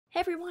Hey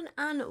everyone,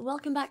 and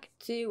welcome back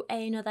to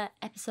another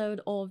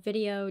episode or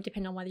video,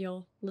 depending on whether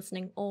you're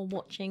listening or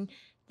watching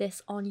this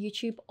on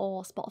YouTube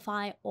or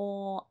Spotify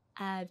or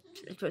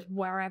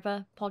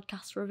wherever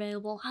podcasts are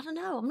available. I don't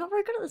know, I'm not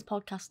very good at this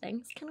podcast thing,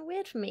 it's kind of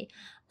weird for me.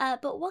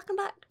 But welcome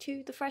back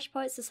to the Fresh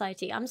Poets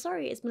Society. I'm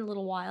sorry it's been a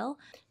little while.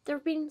 There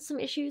have been some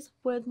issues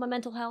with my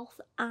mental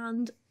health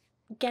and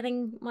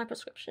getting my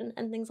prescription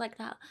and things like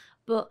that,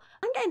 but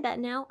I'm getting better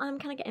now. I'm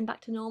kind of getting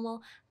back to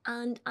normal,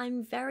 and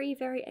I'm very,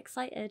 very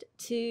excited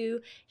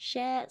to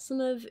share some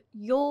of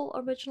your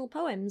original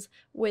poems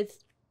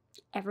with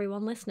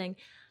everyone listening.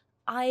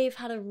 I've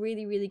had a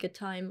really, really good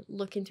time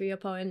looking through your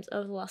poems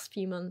over the last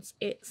few months.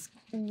 It's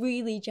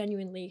really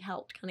genuinely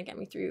helped kind of get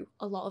me through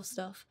a lot of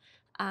stuff,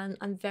 and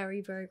I'm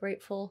very, very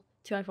grateful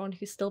to everyone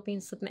who's still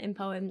been submitting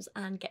poems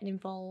and getting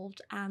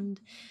involved and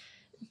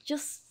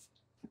just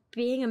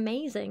being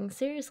amazing,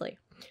 seriously.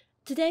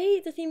 Today,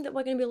 the theme that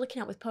we're going to be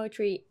looking at with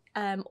poetry,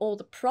 or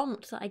the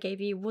prompt that I gave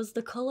you, was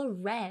the colour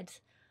red,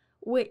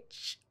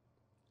 which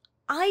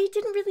I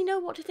didn't really know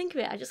what to think of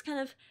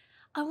it.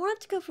 I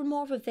wanted to go for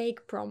more of a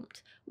vague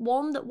prompt,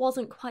 one that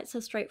wasn't quite so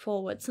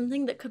straightforward,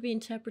 something that could be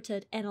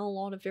interpreted in a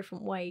lot of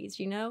different ways,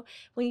 you know?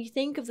 When you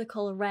think of the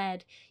colour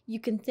red, you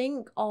can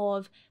think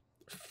of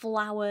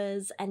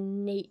flowers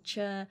and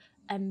nature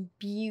and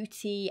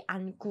beauty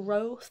and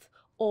growth,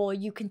 or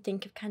you can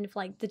think of kind of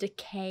like the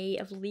decay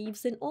of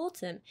leaves in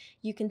autumn.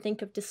 You can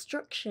think of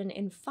destruction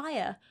in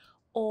fire,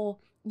 or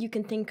you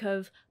can think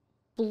of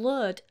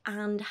blood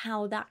and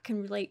how that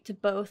can relate to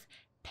both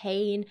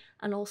pain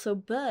and also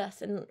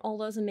birth and all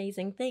those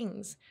amazing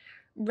things.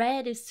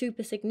 Red is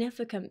super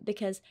significant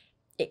because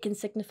it can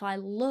signify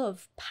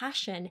love,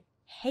 passion,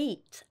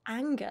 hate,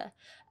 anger,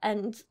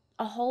 and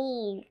a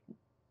whole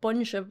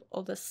bunch of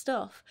other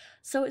stuff.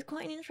 So it's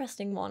quite an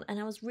interesting one, and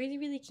I was really,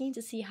 really keen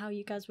to see how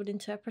you guys would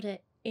interpret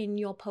it in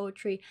your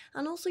poetry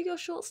and also your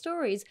short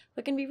stories.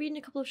 We're going to be reading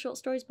a couple of short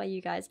stories by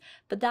you guys,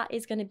 but that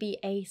is going to be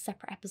a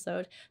separate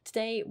episode.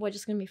 Today we're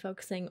just going to be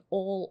focusing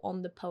all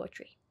on the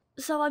poetry.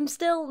 So I'm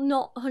still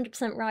not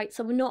 100% right,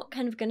 so we're not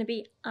kind of going to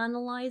be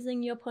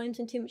analysing your poems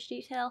in too much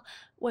detail.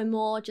 We're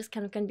more just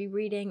kind of going to be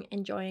reading,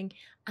 enjoying,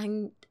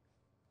 and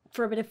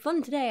for a bit of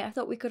fun today I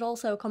thought we could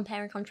also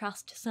compare and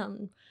contrast to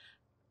some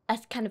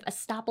as kind of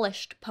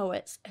established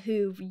poets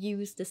who've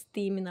used this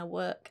theme in their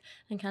work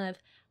and kind of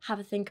have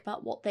a think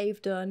about what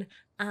they've done,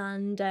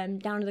 and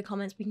down in the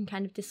comments we can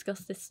kind of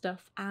discuss this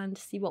stuff and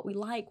see what we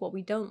like, what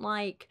we don't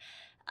like,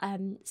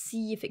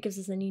 see if it gives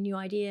us any new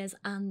ideas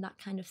and that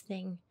kind of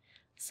thing.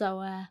 So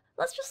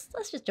let's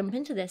just jump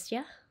into this,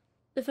 yeah?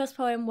 The first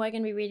poem we're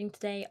going to be reading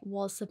today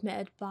was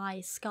submitted by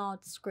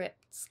Scarred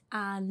Scripts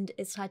and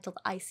is titled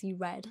I See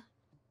Red.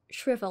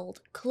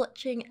 Shrivelled,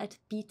 clutching at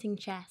beating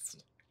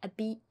chest, a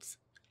beat,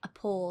 a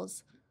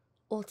pause,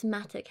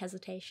 automatic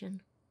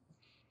hesitation.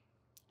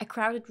 A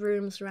crowded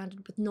room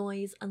surrounded with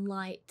noise and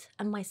light,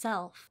 and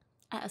myself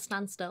at a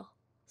standstill,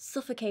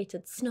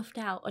 suffocated, snuffed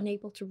out,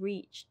 unable to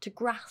reach, to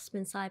grasp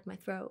inside my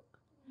throat.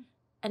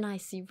 And I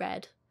see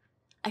red.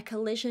 A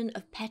collision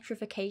of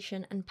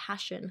petrification and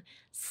passion,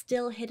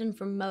 still hidden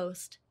from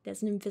most.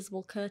 There's an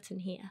invisible curtain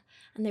here,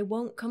 and they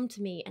won't come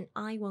to me, and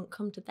I won't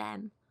come to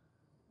them.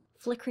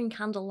 Flickering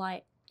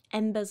candlelight,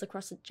 embers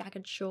across a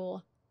jagged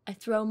shore. I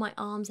throw my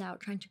arms out,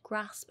 trying to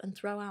grasp and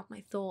throw out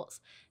my thoughts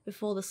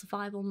before the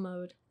survival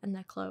mode, and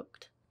they're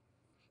cloaked.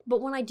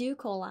 But when I do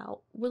call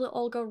out, will it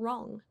all go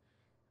wrong?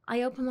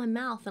 I open my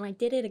mouth and I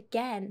did it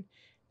again.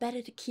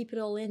 Better to keep it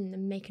all in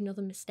than make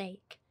another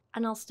mistake.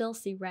 And I'll still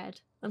see red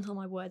until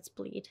my words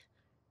bleed.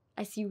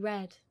 I see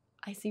red,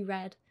 I see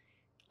red,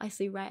 I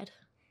see red.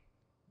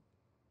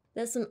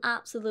 There's some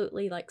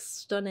absolutely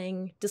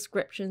stunning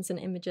descriptions and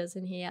images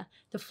in here.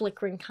 The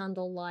flickering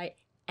candlelight,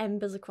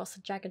 embers across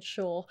a jagged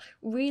shore,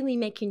 really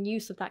making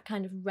use of that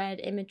kind of red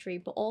imagery,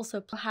 but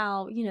also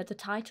how, the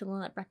title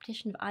and that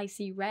repetition of I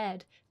see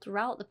red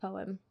throughout the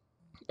poem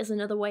is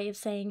another way of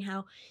saying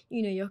how,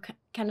 you're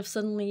kind of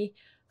suddenly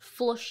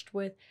flushed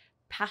with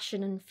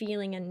passion and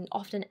feeling and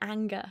often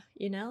anger,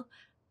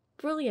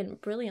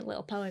 Brilliant, brilliant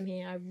little poem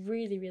here. I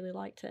really, really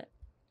liked it.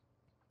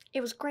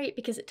 It was great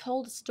because it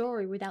told a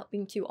story without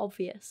being too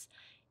obvious.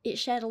 It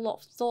shared a lot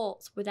of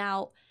thoughts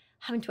without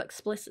having to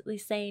explicitly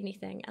say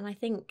anything, and I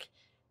think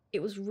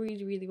it was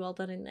really, really well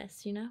done in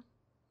this,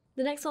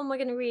 The next one we're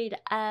going to read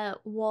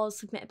was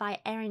submitted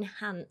by Erin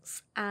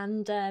Hans,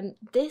 and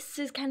this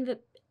is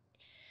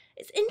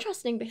it's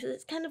interesting because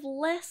it's kind of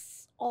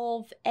less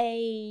of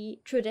a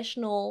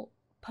traditional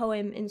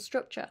poem in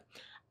structure,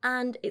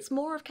 and it's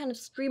more of kind of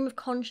stream of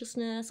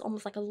consciousness,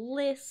 almost like a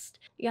list.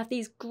 You have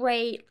these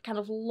great kind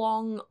of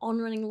long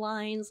on-running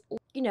lines,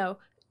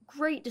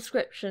 great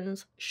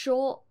descriptions,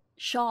 short,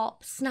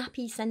 sharp,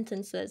 snappy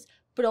sentences,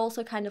 but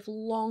also kind of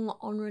long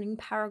on-running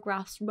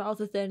paragraphs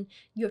rather than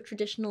your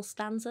traditional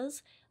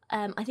stanzas.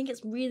 I think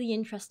it's really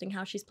interesting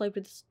how she's played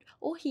with this,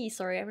 or he,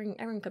 sorry,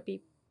 Erin could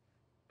be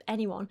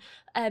anyone.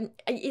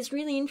 It's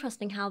really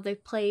interesting how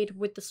they've played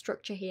with the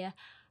structure here,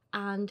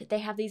 and they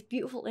have these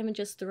beautiful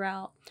images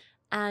throughout,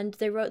 And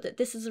they wrote that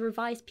this is a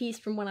revised piece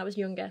from when I was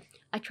younger.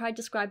 I tried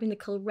describing the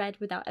colour red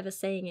without ever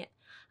saying it.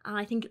 And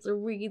I think it's a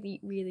really,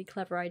 really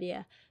clever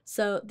idea.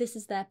 So this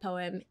is their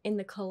poem in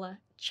the colour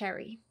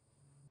cherry.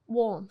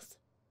 Warmth.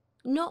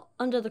 Not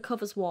under the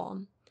covers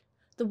warm.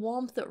 The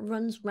warmth that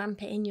runs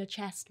rampant in your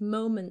chest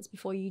moments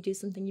before you do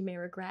something you may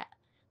regret.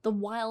 The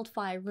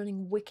wildfire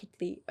running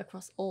wickedly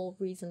across all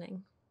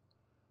reasoning.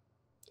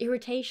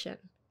 Irritation.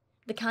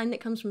 The kind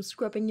that comes from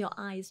scrubbing your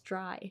eyes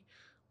dry.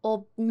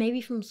 Or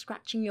maybe from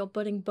scratching your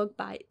budding bug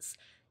bites.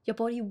 Your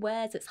body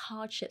wears its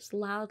hardships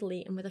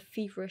loudly and with a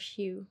feverish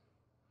hue.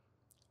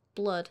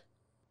 Blood.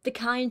 The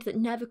kind that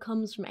never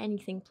comes from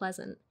anything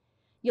pleasant.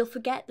 You'll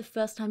forget the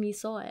first time you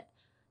saw it.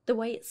 The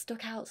way it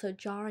stuck out so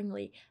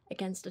jarringly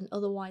against an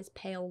otherwise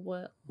pale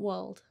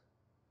world.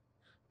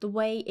 The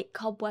way it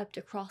cobwebbed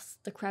across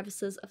the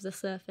crevices of the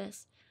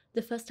surface.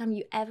 The first time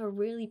you ever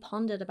really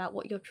pondered about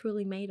what you're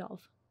truly made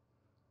of.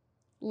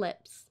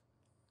 Lips.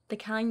 The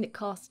kind that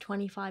cost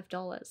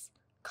 $25.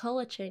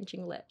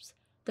 Colour-changing lips.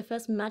 The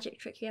first magic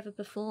trick you ever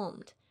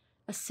performed.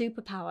 A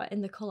superpower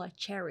in the colour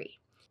cherry.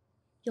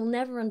 You'll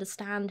never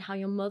understand how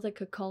your mother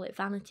could call it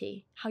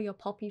vanity, how your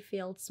poppy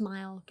field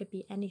smile could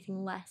be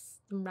anything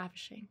less than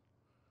ravishing.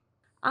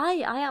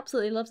 I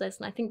absolutely love this,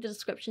 and I think the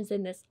descriptions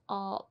in this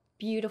are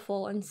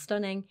beautiful and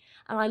stunning,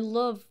 and I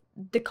love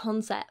the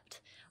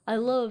concept. I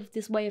love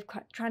this way of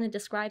trying to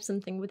describe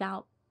something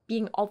without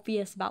being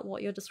obvious about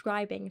what you're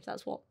describing, if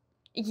that's what,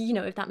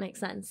 if that makes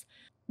sense.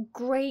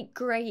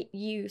 Great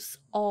use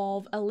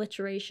of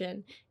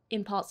alliteration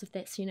in parts of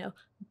this,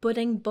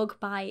 budding bug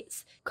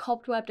bites,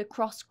 cobwebbed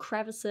across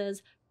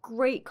crevices,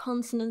 great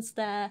consonants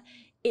there.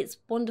 It's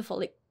wonderful.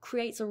 It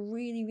creates a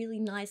really, really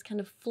nice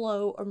kind of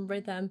flow and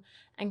rhythm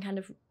and kind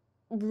of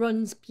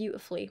runs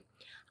beautifully.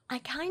 I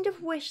kind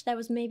of wish there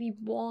was maybe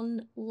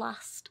one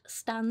last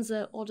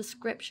stanza or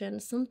description,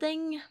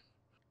 something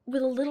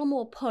with a little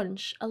more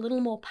punch, a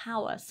little more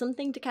power,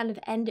 something to kind of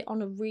end it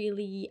on a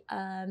really,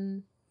 I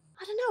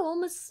don't know,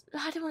 almost,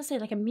 I don't want to say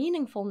like a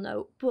meaningful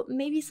note, but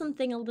maybe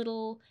something a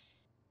little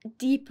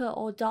deeper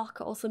or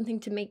darker or something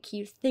to make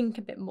you think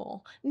a bit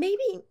more.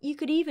 Maybe you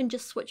could even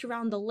just switch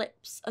around the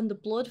lips and the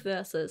blood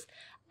verses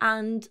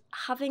and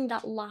having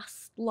that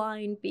last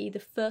line be the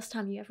first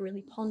time you ever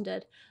really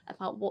pondered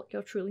about what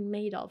you're truly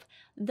made of.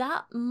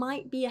 That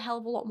might be a hell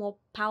of a lot more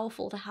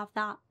powerful to have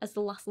that as the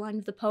last line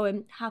of the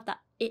poem, have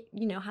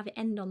it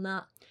end on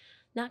that.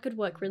 That could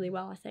work really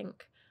well, I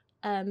think.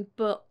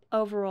 But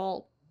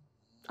overall,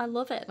 I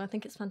love it and I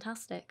think it's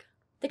fantastic.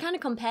 To kind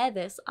of compare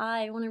this,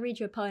 I want to read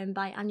you a poem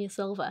by Anya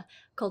Silva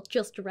called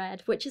Just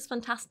Red, which is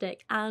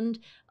fantastic, and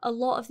a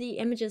lot of the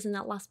images in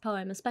that last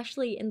poem,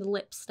 especially in the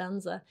lips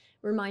stanza,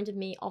 reminded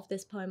me of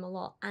this poem a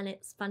lot, and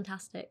it's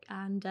fantastic,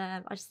 and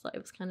I just thought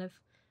it was kind of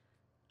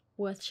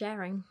worth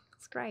sharing.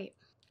 It's great.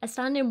 I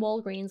stand in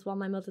Walgreens while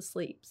my mother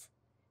sleeps.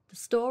 The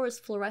store is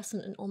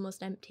fluorescent and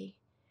almost empty.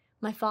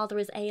 My father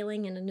is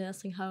ailing in a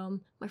nursing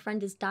home. My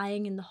friend is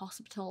dying in the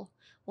hospital.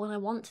 What I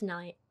want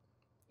tonight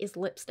is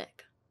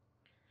lipstick.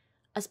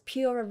 As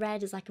pure a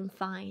red as I can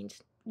find.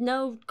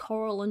 No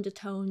coral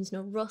undertones,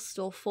 no rust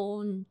or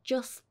fawn,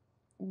 just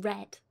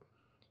red.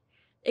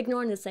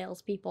 Ignoring the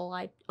salespeople,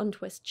 I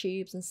untwist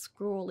tubes and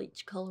scrawl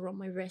each colour on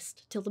my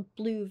wrist till the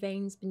blue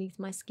veins beneath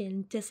my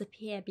skin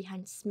disappear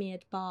behind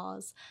smeared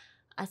bars.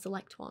 I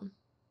select one.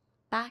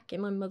 Back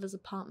in my mother's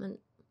apartment,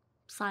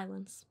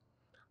 silence.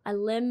 I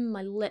limb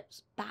my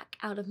lips back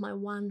out of my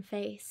wan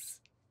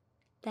face.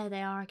 There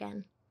they are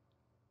again.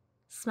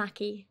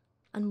 Smacky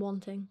and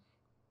wanting.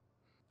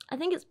 I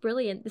think it's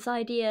brilliant, this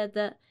idea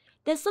that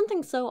there's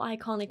something so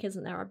iconic,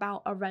 isn't there,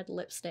 about a red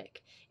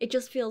lipstick. It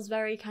just feels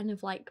very kind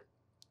of like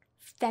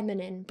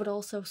feminine, but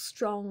also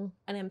strong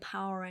and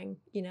empowering,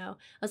 I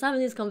was having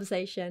this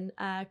conversation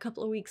a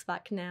couple of weeks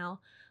back now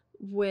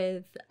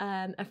with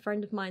a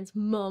friend of mine's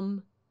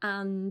mum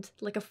and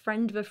like a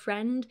friend of a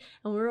friend,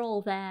 and we were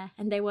all there,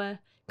 and they were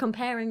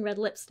comparing red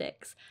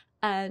lipsticks.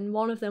 And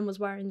one of them was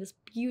wearing this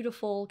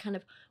beautiful kind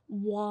of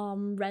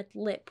warm red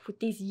lip with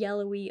these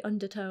yellowy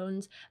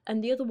undertones,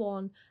 and the other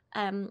one,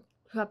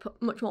 who had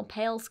much more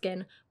pale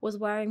skin, was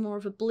wearing more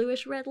of a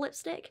bluish red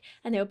lipstick,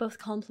 and they were both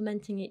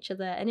complimenting each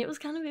other, and it was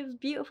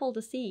beautiful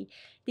to see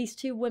these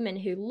two women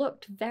who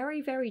looked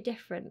very, very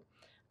different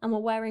and were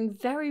wearing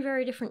very,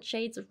 very different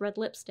shades of red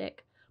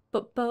lipstick,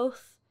 but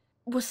both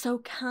were so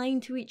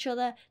kind to each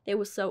other, they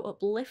were so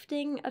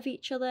uplifting of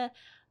each other,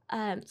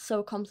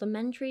 so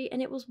complimentary,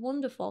 and it was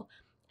wonderful.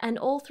 And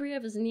all three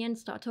of us in the end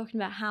started talking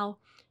about how,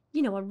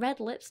 a red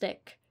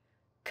lipstick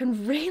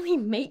can really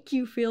make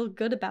you feel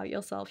good about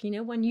yourself.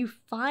 When you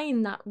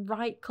find that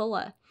right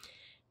colour,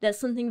 there's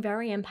something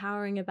very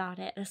empowering about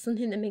it. There's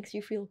something that makes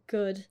you feel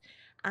good,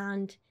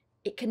 and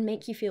it can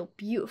make you feel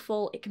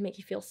beautiful, it can make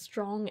you feel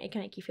strong, it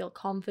can make you feel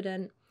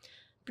confident.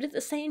 But at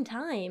the same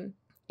time,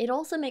 it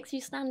also makes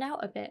you stand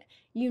out a bit.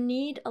 You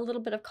need a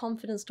little bit of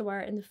confidence to wear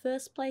it in the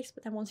first place,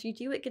 but then once you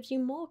do, it gives you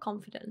more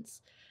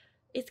confidence.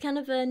 It's kind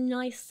of a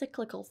nice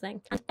cyclical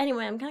thing.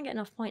 Anyway, I'm kind of getting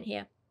off point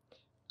here.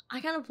 I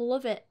kind of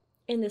love it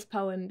in this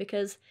poem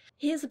because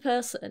here's a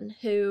person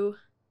who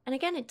And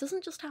again, it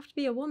doesn't just have to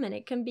be a woman,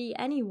 it can be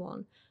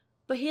anyone.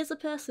 But here's a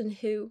person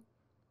who,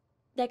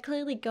 they're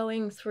clearly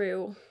going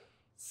through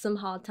some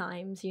hard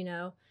times, you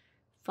know.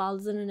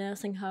 Father's in a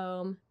nursing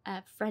home,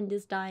 a friend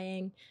is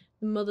dying,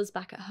 the mother's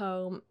back at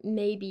home,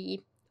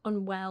 maybe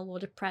unwell or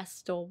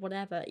depressed or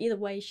whatever. Either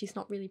way, she's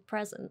not really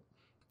present.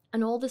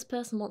 And all this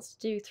person wants to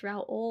do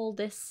throughout all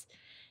this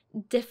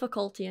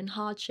difficulty and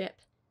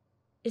hardship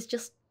is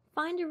just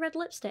find a red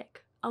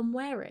lipstick and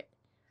wear it.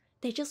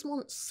 They just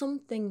want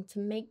something to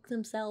make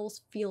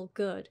themselves feel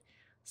good,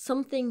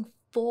 something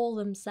for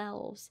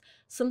themselves,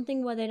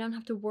 something where they don't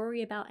have to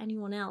worry about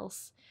anyone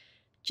else,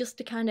 just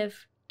to kind of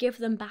give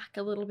them back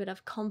a little bit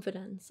of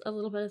confidence, a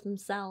little bit of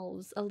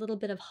themselves, a little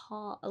bit of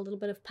heart, a little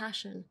bit of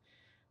passion.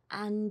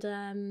 And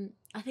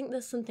I think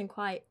there's something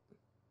quite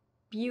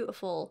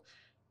beautiful,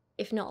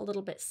 if not a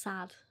little bit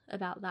sad,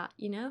 about that,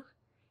 you know?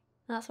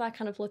 And that's why I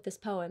kind of love this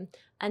poem,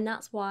 and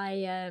that's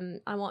why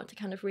I wanted to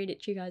kind of read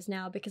it to you guys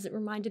now, because it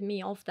reminded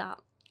me of that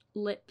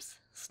lips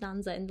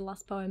stanza in the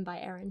last poem by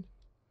Erin.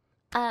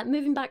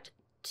 Moving back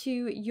to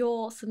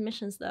your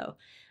submissions though,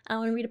 I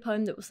want to read a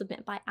poem that was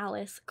submitted by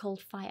Alice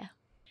called Fire.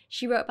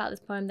 She wrote about this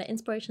poem that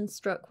inspiration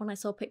struck when I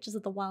saw pictures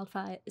of the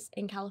wildfires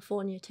in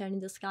California turning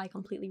the sky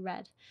completely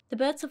red. The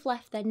birds have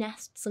left their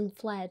nests and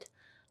fled,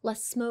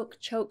 lest smoke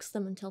chokes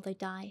them until they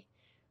die.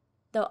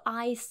 Though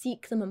I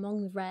seek them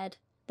among the red,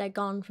 they're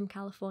gone from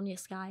California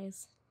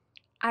skies.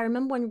 I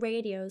remember when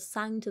radios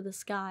sang to the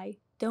sky,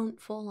 "Don't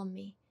fall on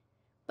me."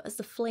 But as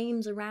the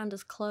flames around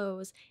us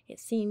close, it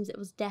seems it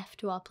was deaf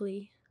to our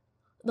plea.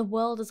 The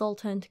world has all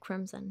turned to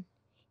crimson.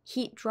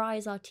 Heat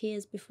dries our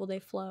tears before they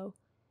flow.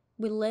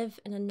 We live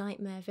in a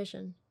nightmare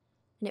vision,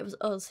 and it was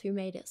us who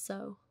made it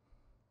so.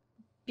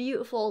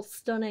 Beautiful,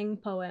 stunning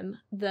poem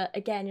that,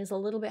 again, is a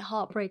little bit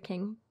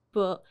heartbreaking,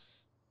 but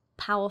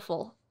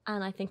powerful,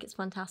 and I think it's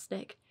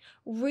fantastic.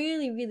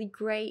 Really, really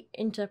great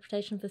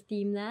interpretation of the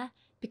theme there,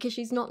 because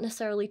she's not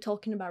necessarily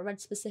talking about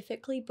red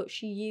specifically, but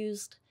she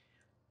used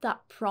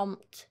that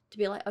prompt to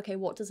be like, okay,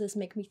 what does this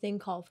make me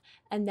think of?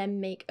 And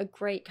then make a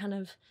great kind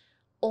of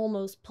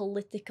almost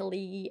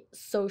politically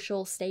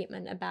social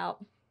statement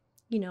about,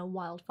 you know,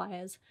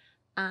 wildfires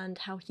and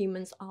how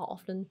humans are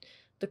often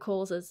the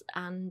causes,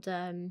 and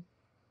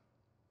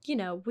you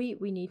know, we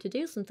need to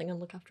do something and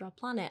look after our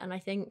planet. And I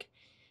think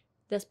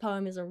this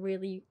poem is a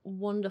really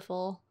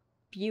wonderful,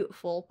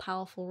 beautiful,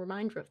 powerful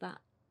reminder of that.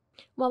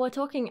 While we're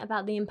talking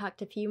about the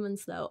impact of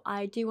humans though,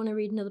 I do want to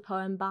read another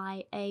poem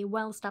by a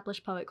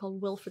well-established poet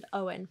called Wilfred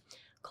Owen,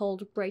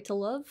 called Greater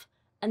Love.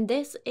 And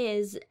this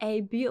is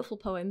a beautiful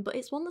poem, but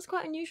it's one that's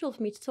quite unusual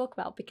for me to talk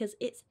about because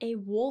it's a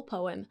war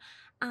poem.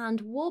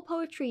 And war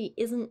poetry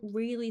isn't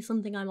really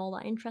something I'm all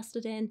that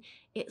interested in.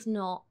 It's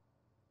not,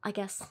 I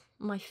guess,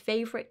 my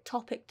favourite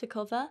topic to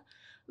cover,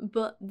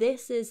 but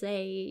this is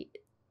a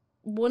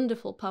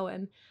wonderful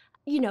poem.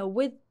 You know,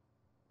 with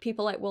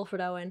people like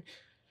Wilfred Owen,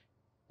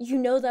 you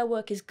know their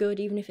work is good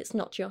even if it's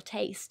not to your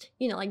taste.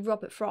 You know, like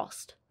Robert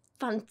Frost,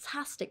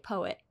 fantastic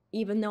poet.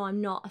 Even though I'm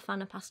not a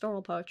fan of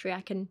pastoral poetry,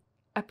 I can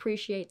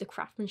appreciate the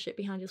craftsmanship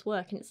behind his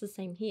work, and it's the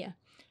same here.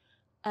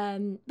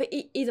 But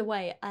either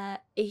way,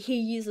 he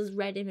uses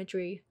red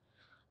imagery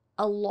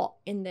a lot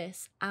in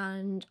this,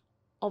 and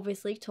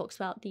obviously talks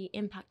about the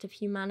impact of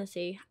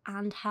humanity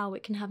and how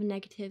it can have a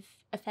negative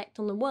effect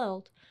on the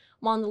world.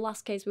 While in the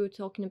last case we were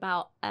talking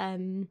about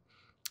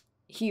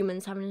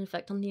humans having an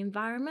effect on the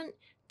environment,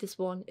 this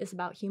one is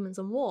about humans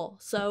and war.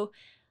 So,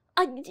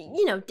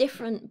 you know,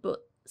 different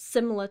but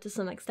similar to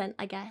some extent,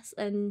 I guess.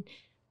 And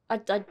I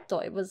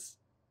thought it was,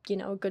 you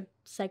know, a good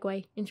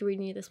segue into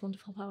reading you this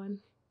wonderful poem.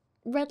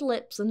 Red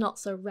lips are not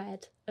so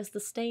red as the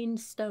stained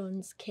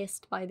stones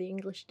kissed by the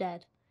English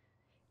dead.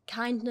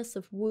 Kindness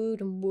of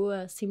wooed and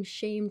wooer seems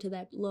shame to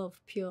their love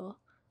pure.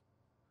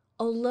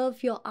 O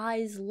love, your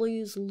eyes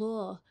lose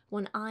lure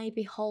when I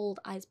behold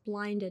eyes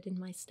blinded in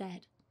my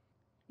stead.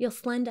 Your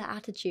slender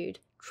attitude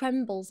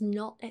trembles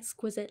not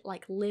exquisite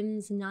like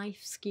limbs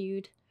knife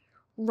skewed,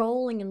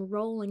 rolling and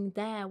rolling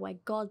there where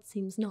God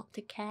seems not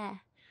to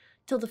care,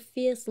 till the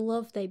fierce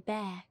love they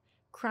bear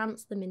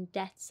cramps them in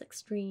death's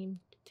extreme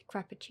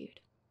decrepitude.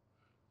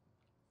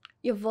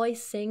 Your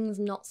voice sings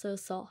not so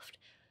soft,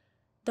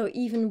 though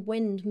even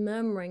wind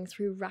murmuring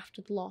through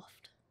raftered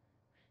loft.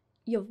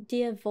 Your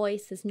dear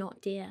voice is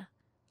not dear,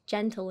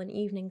 gentle and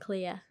evening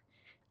clear,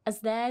 as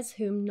theirs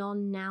whom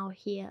none now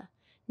hear,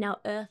 now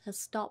earth has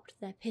stopped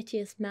their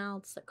piteous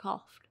mouths that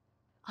coughed.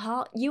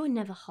 Heart, you are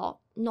never hot,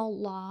 nor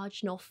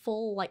large, nor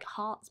full, like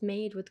hearts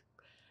made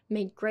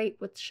great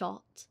with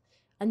shot.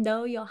 And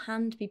though your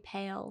hand be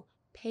pale,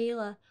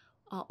 paler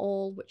are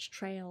all which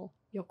trail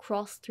your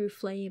cross through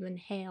flame and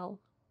hail.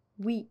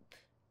 Weep,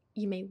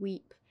 you may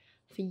weep,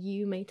 for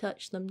you may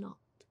touch them not.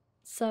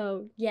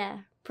 So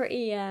yeah,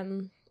 pretty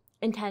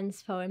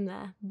intense poem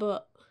there,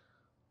 but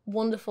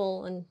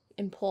wonderful and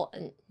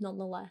important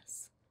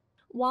nonetheless.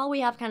 While we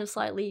have kind of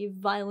slightly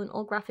violent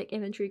or graphic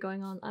imagery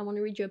going on, I want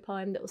to read you a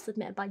poem that was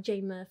submitted by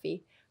Jane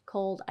Murphy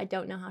called I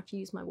Don't Know How to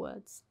Use My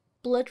Words.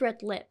 Blood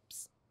red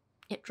lips,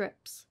 it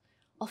drips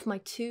off my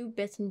too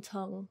bitten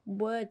tongue,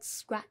 words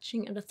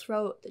scratching at a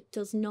throat that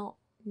does not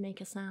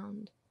make a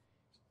sound.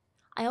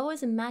 I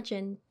always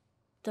imagine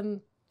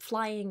them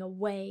flying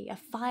away, a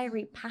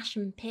fiery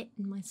passion pit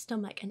in my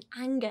stomach, an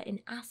anger in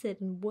acid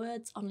and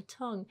words on a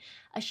tongue,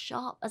 as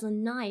sharp as a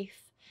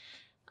knife.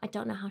 I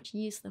don't know how to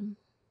use them.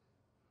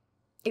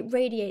 It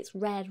radiates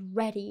red,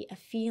 ready, a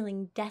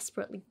feeling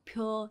desperately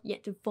pure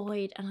yet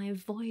devoid, and I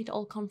avoid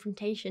all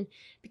confrontation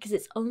because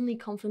it's only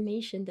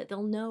confirmation that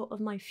they'll know of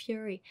my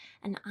fury,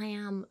 and I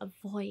am a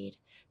void.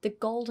 The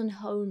golden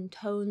hone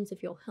tones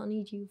of your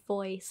honeydew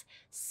voice,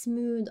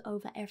 smooth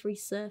over every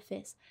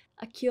surface,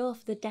 a cure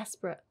for the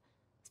desperate.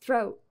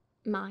 Throat,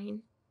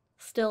 mine,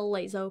 still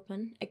lays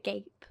open,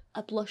 agape,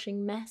 a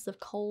blushing mess of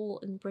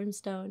coal and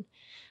brimstone.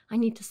 I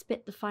need to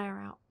spit the fire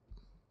out.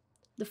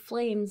 The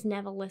flames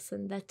never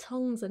listen, their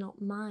tongues are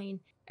not mine,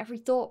 every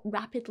thought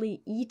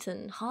rapidly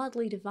eaten,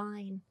 hardly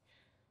divine.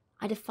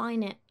 I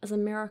define it as a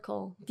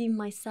miracle, deem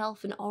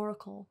myself an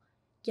oracle,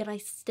 yet I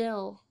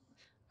still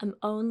am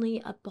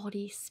only a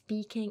body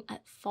speaking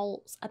at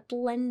faults, a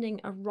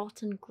blending of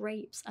rotten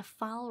grapes, a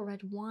foul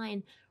red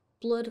wine,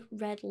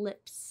 blood-red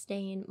lips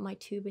stain my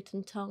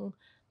two-bitten tongue,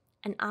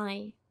 and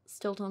I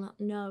still do not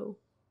know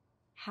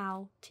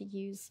how to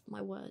use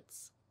my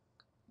words.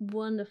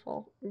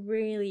 Wonderful,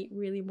 really,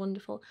 really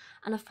wonderful,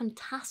 and a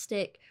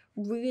fantastic,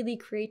 really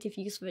creative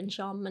use of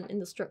enchantment in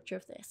the structure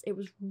of this. It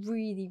was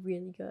really,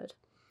 really good.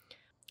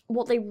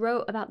 What they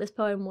wrote about this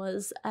poem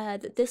was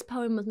that this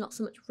poem was not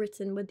so much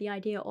written with the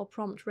idea or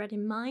prompt read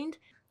in mind,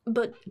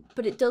 but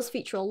it does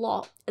feature a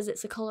lot, as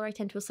it's a colour I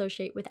tend to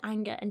associate with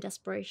anger and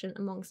desperation,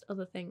 amongst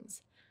other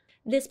things.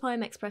 This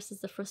poem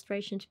expresses the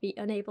frustration to be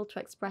unable to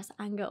express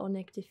anger or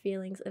negative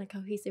feelings in a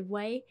cohesive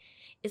way.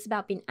 It's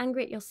about being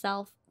angry at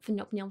yourself for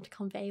not being able to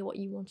convey what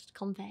you wanted to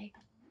convey.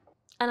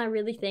 And I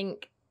really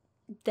think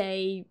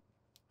they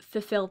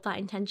fulfilled that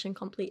intention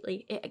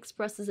completely. It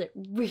expresses it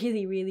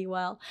really, really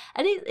well.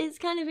 And it's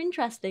kind of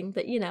interesting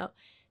that, you know,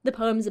 the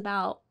poem's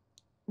about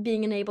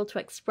being unable to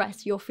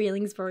express your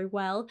feelings very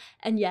well,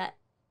 and yet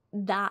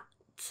that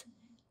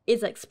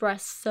is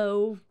expressed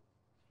so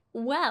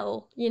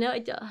well, you know.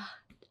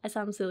 I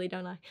sound silly,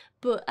 don't I?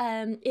 But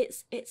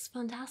it's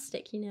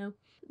fantastic, you know.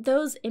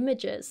 Those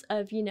images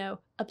of, you know,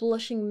 a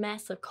blushing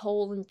mess of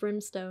coal and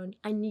brimstone,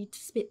 I need to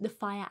spit the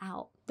fire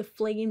out, the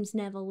flames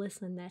never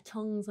listen, their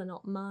tongues are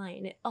not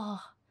mine.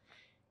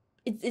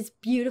 It's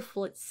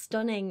beautiful, it's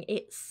stunning,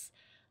 it's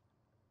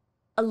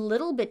a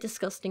little bit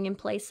disgusting in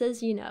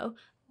places, you know.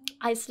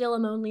 I still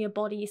am only a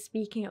body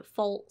speaking at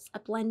faults, a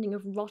blending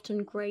of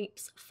rotten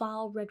grapes,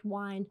 foul red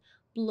wine,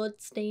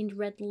 blood-stained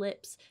red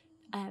lips,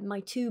 my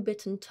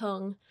two-bitten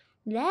tongue.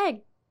 They're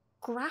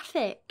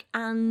graphic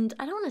and,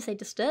 I don't want to say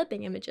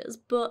disturbing images,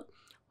 but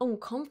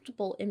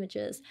uncomfortable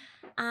images.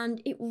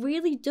 And it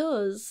really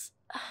does,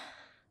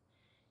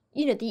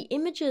 you know, the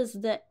images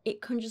that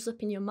it conjures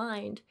up in your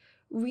mind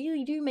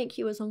really do make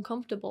you as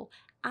uncomfortable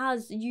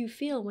as you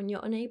feel when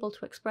you're unable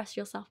to express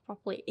yourself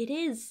properly. It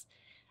is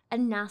a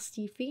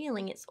nasty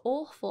feeling, it's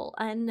awful,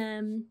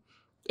 and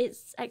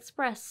it's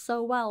expressed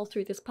so well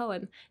through this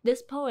poem.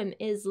 This poem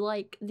is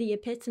like the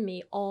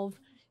epitome of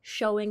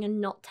showing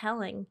and not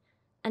telling,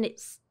 and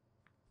it's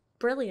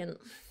brilliant.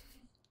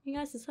 You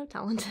guys are so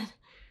talented.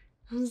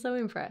 I'm so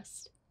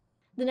impressed.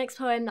 The next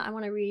poem that I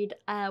want to read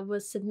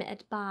was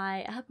submitted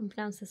by, I hope I'm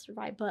pronouncing this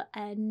right, but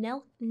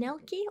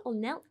Nelki or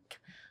Nelk,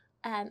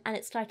 and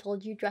it's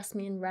titled You Dress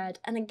Me in Red.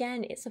 And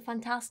again, it's a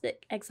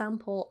fantastic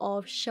example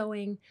of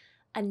showing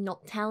and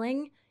not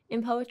telling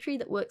in poetry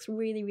that works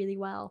really, really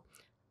well.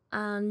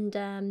 And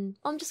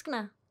I'm just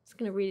gonna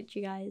read it to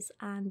you guys,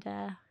 and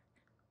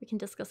we can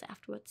discuss it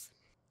afterwards.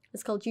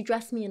 It's called You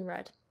Dress Me in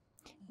Red.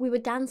 We were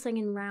dancing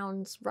in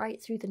rounds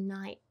right through the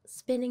night,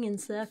 spinning in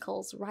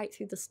circles right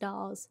through the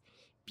stars.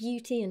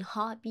 Beauty and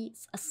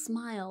heartbeats, a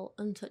smile,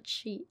 untouched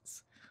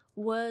sheets.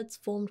 Words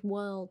formed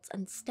worlds,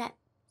 and step,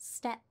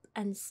 step,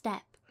 and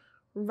step,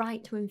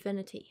 right to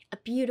infinity. A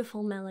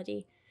beautiful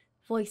melody.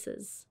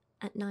 Voices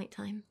at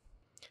nighttime.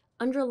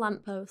 Under a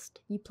lamppost,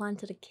 you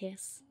planted a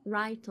kiss,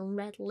 right on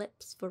red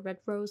lips for red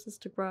roses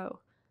to grow.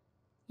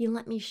 You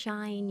let me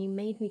shine, you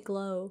made me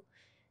glow.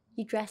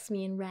 You dressed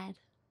me in red.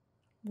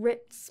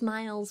 Ripped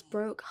smiles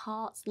broke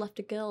hearts, left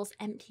a girl's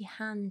empty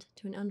hand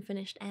to an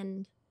unfinished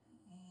end.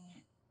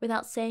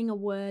 Without saying a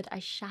word, I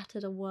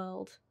shattered a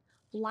world.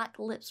 Black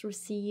lips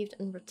received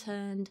and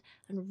returned,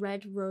 and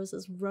red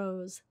roses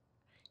rose.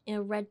 In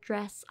a red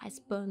dress I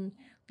spun,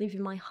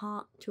 leaving my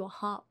heart to a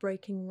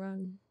heartbreaking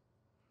run.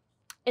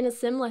 In a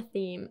similar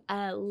theme,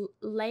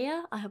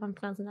 Leah, I hope I'm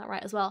pronouncing that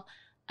right as well,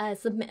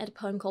 submitted a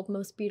poem called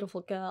Most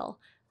Beautiful Girl,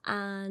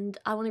 and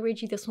I want to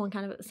read you this one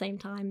kind of at the same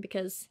time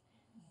because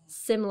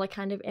similar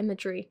kind of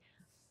imagery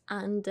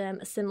and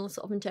a similar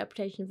sort of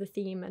interpretation of the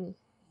theme, and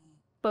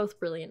both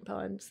brilliant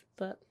poems,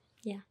 but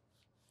yeah.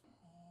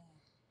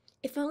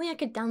 If only I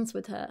could dance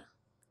with her,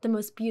 the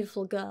most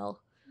beautiful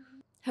girl.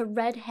 Her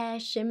red hair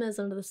shimmers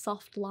under the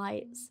soft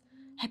lights.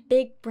 Her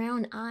big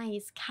brown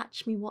eyes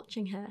catch me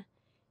watching her.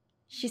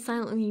 She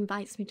silently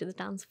invites me to the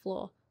dance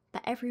floor,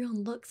 but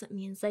everyone looks at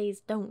me and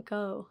says, "Don't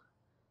go."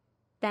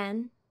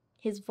 Then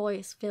his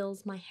voice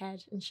fills my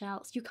head and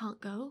shouts, "You can't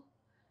go?"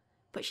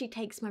 but she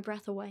takes my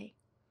breath away.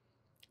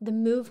 The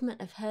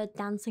movement of her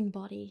dancing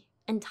body,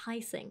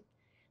 enticing.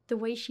 The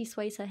way she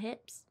sways her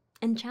hips,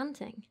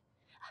 enchanting.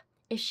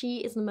 If she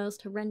is the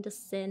most horrendous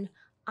sin,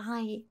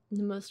 I am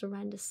the most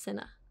horrendous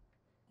sinner.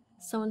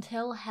 So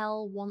until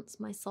hell wants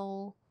my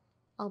soul,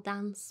 I'll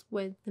dance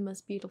with the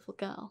most beautiful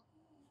girl.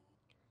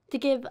 To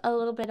give a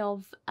little bit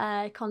of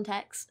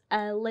context,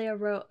 Leah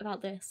wrote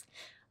about this.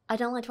 I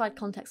don't like to add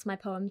context to my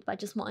poems, but I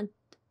just wanted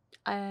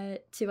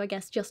to, I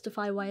guess,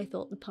 justify why I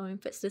thought the poem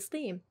fits this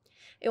theme.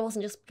 It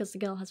wasn't just because the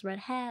girl has red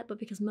hair, but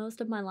because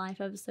most of my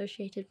life I've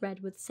associated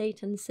red with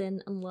Satan,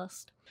 sin, and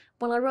lust.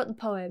 When I wrote the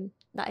poem,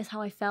 that is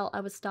how I felt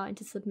I was starting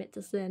to submit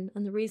to sin,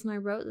 and the reason I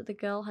wrote that the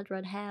girl had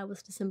red hair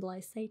was to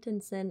symbolise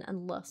Satan, sin,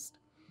 and lust.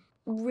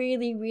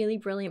 Really, really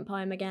brilliant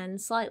poem again,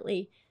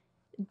 slightly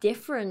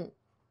different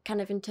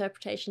kind of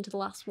interpretation to the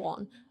last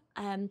one.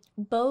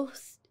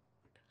 Both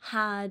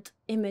had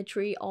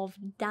imagery of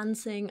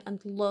dancing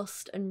and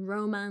lust and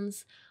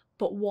romance,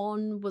 but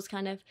one was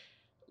kind of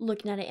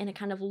looking at it in a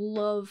kind of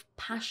love,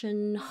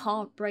 passion,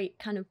 heartbreak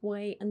kind of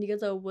way, and the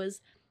other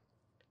was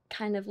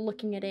kind of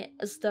looking at it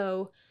as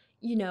though,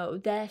 you know,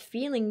 their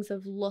feelings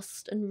of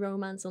lust and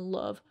romance and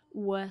love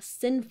were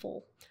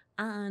sinful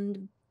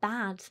and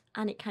bad,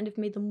 and it kind of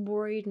made them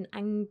worried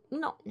and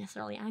not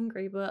necessarily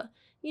angry, but,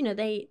 you know,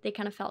 they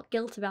kind of felt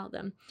guilt about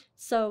them.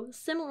 So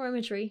similar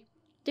imagery,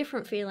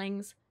 different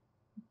feelings,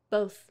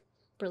 both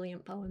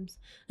brilliant poems.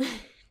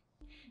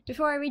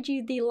 Before I read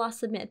you the last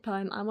submitted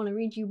poem, I want to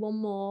read you one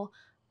more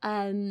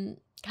kind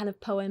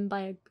of poem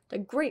by a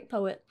great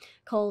poet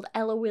called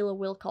Ella Wheeler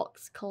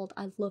Wilcox, called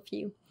I Love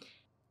You.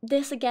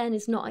 This again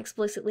is not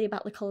explicitly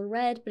about the colour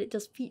red, but it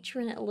does feature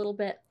in it a little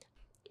bit.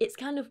 It's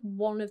kind of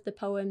one of the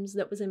poems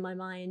that was in my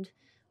mind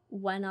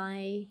when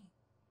I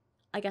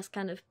guess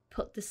kind of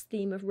put this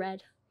theme of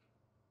red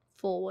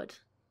forward,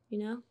 you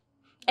know?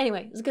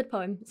 Anyway, it's a good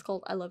poem. It's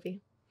called I Love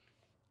You.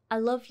 I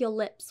love your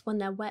lips when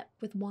they're wet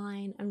with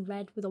wine and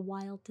red with a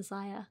wild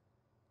desire.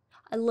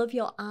 I love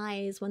your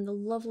eyes when the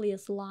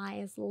loveliest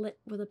lie is lit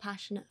with a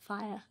passionate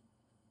fire.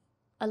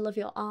 I love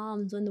your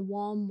arms when the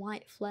warm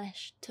white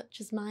flesh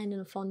touches mine in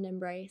a fond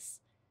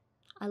embrace.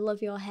 I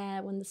love your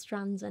hair when the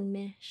strands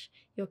enmesh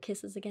your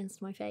kisses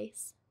against my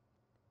face.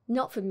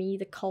 Not for me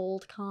the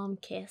cold, calm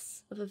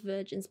kiss of a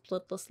virgin's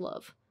bloodless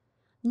love.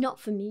 Not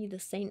for me the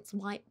saint's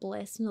white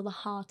bliss nor the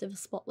heart of a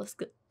spotless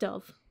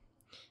dove.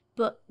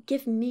 But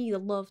give me the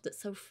love that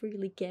so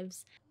freely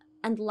gives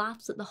and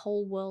laughs at the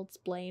whole world's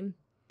blame.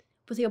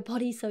 With your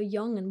body so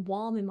young and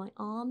warm in my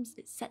arms,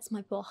 it sets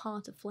my poor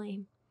heart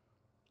aflame.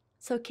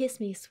 So kiss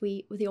me,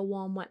 sweet, with your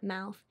warm wet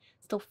mouth,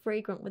 still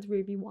fragrant with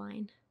ruby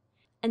wine,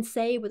 and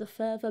say with a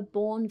fervour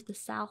born of the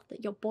south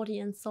that your body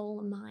and soul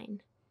are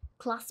mine.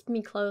 Clasp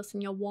me close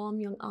in your warm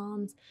young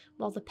arms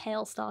while the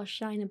pale stars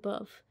shine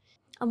above,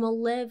 and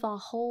we'll live our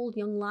whole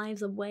young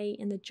lives away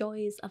in the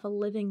joys of a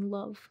living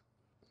love.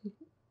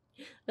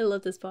 I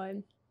love this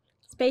poem.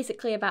 It's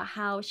basically about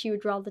how she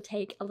would rather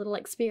take a little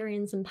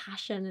experience and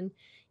passion and,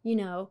 you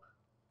know,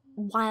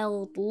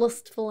 wild,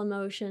 lustful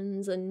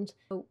emotions and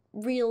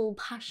real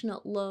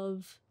passionate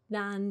love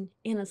than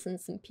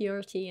innocence and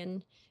purity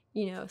and,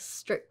 you know,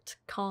 strict,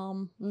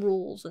 calm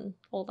rules and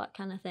all that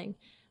kind of thing.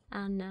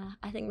 And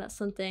I think that's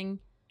something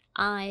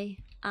I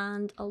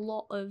and a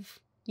lot of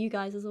you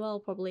guys as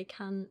well probably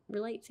can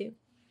relate to.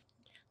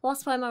 The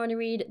last poem I want to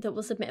read that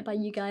was submitted by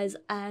you guys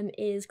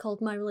is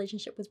called My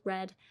Relationship with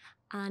Red,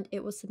 and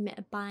it was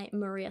submitted by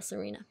Maria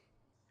Serena.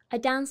 I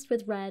danced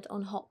with red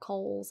on hot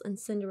coals and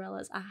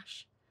Cinderella's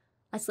ash.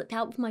 I slipped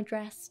out with my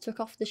dress, took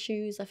off the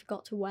shoes I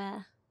forgot to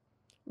wear.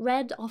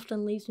 Red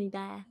often leaves me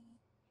there.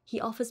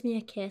 He offers me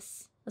a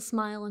kiss, a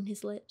smile on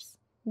his lips.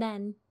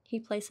 Then he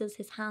places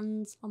his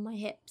hands on my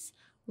hips,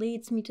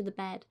 leads me to the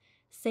bed,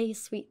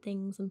 says sweet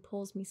things and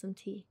pours me some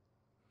tea.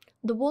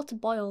 The water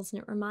boils and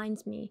it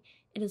reminds me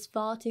it is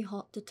far too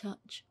hot to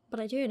touch, but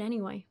I do it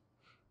anyway.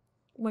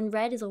 When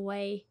Red is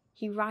away,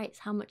 he writes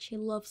how much he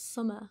loves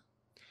summer.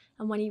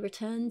 And when he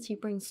returns, he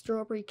brings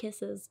strawberry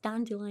kisses,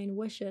 dandelion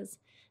wishes,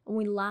 and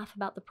we laugh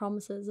about the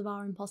promises of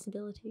our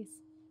impossibilities.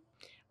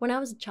 When I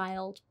was a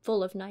child,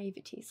 full of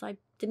naivety, so I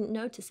didn't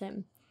notice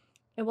him.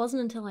 It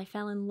wasn't until I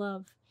fell in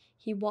love.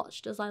 He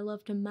watched as I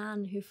loved a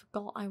man who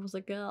forgot I was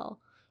a girl.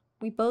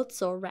 We both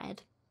saw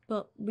Red,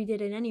 but we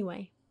did it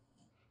anyway.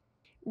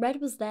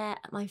 Red was there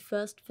at my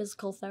first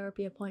physical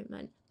therapy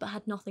appointment, but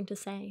had nothing to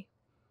say.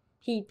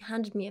 He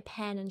handed me a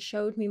pen and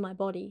showed me my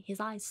body. His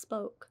eyes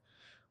spoke.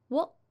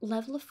 What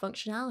level of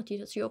functionality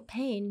does your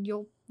pain,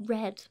 your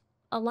red,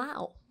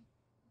 allow?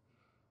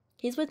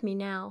 He's with me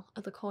now,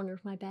 at the corner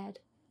of my bed.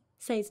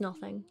 Says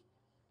nothing.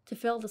 To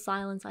fill the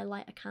silence, I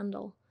light a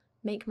candle,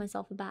 make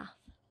myself a bath.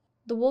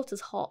 The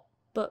water's hot,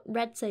 but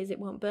Red says it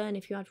won't burn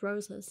if you add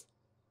roses.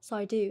 So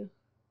I do.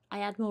 I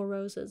add more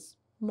roses,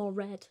 more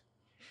red.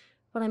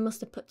 But I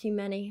must have put too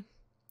many.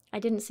 I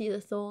didn't see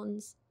the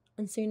thorns,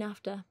 and soon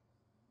after,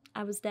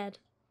 I was dead.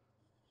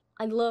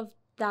 I love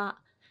that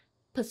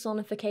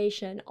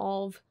personification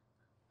of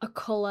a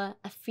colour,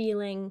 a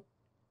feeling,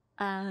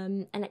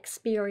 an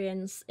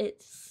experience.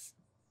 It's,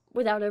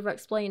 without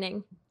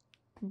over-explaining,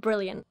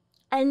 brilliant.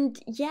 And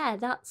yeah,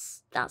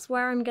 that's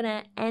where I'm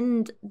gonna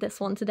end this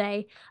one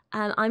today.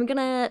 I'm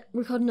gonna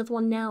record another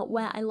one now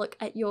where I look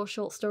at your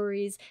short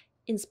stories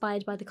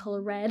inspired by the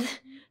colour red.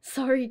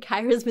 Sorry,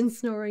 Kyra's been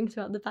snoring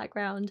throughout the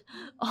background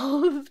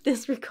of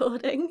this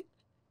recording.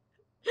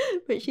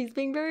 But she's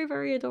being very,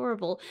 very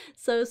adorable.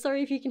 So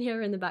sorry if you can hear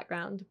her in the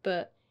background,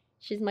 but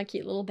she's my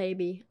cute little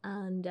baby,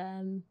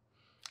 and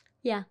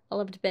yeah, I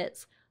love her to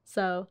bits.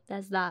 So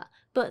there's that.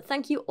 But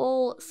thank you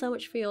all so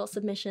much for your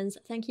submissions.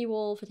 Thank you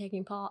all for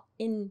taking part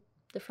in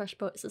the Fresh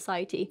Poet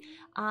Society.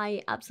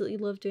 I absolutely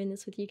love doing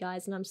this with you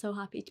guys, and I'm so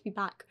happy to be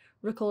back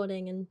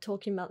recording and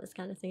talking about this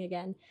kind of thing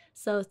again.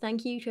 So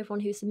thank you to everyone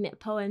who submit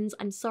poems.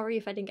 I'm sorry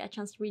if I didn't get a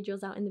chance to read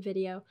yours out in the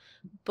video,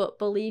 but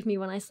believe me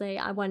when I say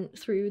I went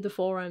through the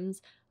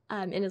forums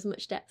in as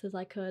much depth as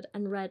I could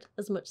and read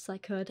as much as I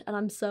could, and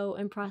I'm so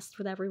impressed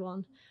with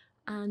everyone.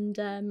 And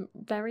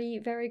very,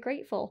 very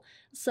grateful.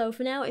 So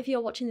for now, if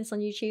you're watching this on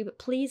YouTube,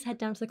 please head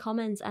down to the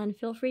comments and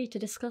feel free to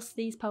discuss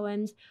these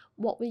poems.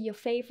 What were your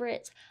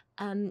favourites?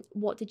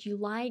 What did you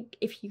like?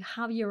 If you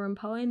have your own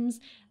poems,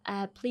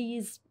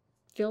 please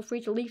feel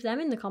free to leave them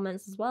in the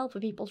comments as well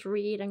for people to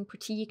read and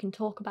critique and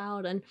talk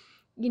about and,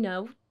 you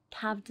know,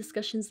 have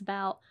discussions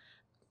about.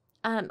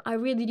 I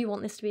really do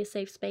want this to be a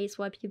safe space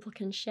where people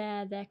can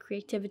share their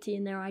creativity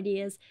and their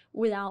ideas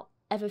without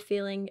ever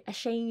feeling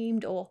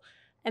ashamed or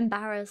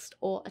embarrassed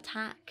or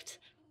attacked.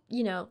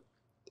 You know,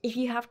 if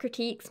you have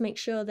critiques, make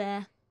sure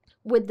they're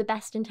with the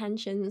best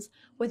intentions,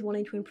 with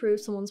wanting to improve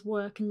someone's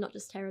work and not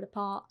just tear it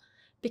apart.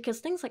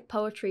 Because things like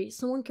poetry,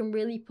 someone can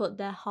really put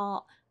their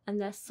heart and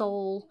their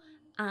soul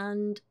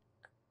and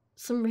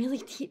some really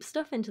deep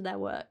stuff into their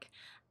work,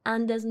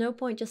 and there's no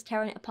point just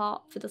tearing it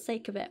apart for the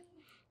sake of it.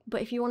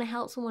 But if you want to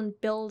help someone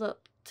build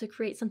up to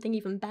create something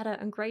even better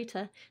and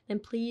greater, then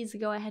please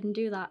go ahead and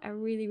do that. I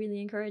really, really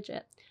encourage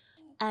it.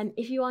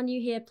 If you are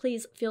new here,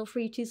 please feel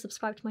free to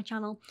subscribe to my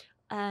channel.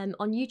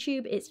 On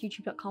YouTube, it's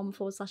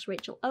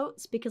youtube.com/Rachel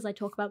Oates, because I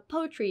talk about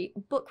poetry,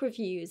 book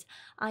reviews.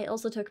 I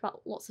also talk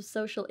about lots of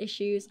social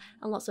issues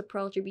and lots of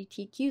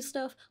pro-LGBTQ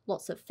stuff,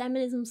 lots of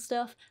feminism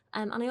stuff,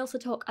 and I also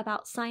talk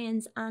about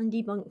science and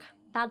debunk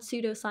bad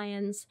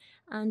pseudoscience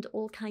and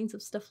all kinds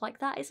of stuff like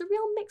that. It's a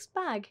real mixed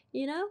bag,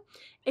 you know?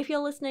 If you're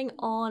listening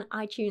on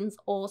iTunes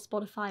or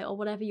Spotify or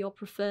whatever your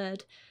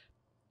preferred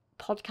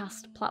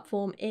podcast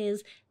platform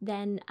is,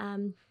 then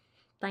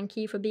thank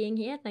you for being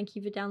here. Thank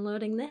you for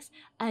downloading this.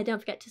 Don't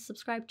forget to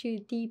subscribe to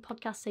the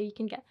podcast so you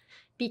can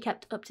be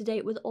kept up to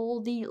date with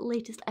all the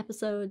latest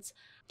episodes.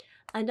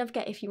 And don't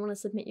forget, if you want to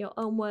submit your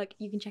own work,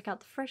 you can check out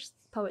the Fresh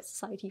Poet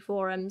Society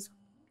forums.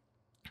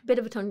 Bit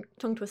of a tongue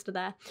twister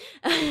there.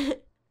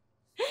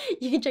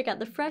 You can check out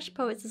the Fresh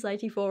Poet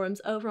Society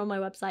forums over on my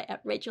website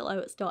at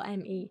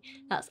racheloates.me.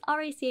 That's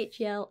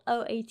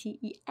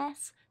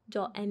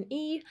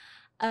RACHLOATES.me.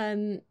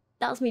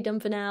 That's me done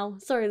for now.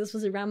 Sorry this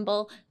was a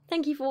ramble.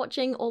 Thank you for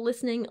watching or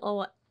listening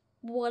or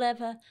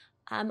whatever.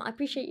 I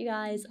appreciate you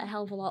guys a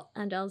hell of a lot,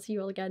 and I'll see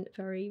you all again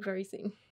very, very soon.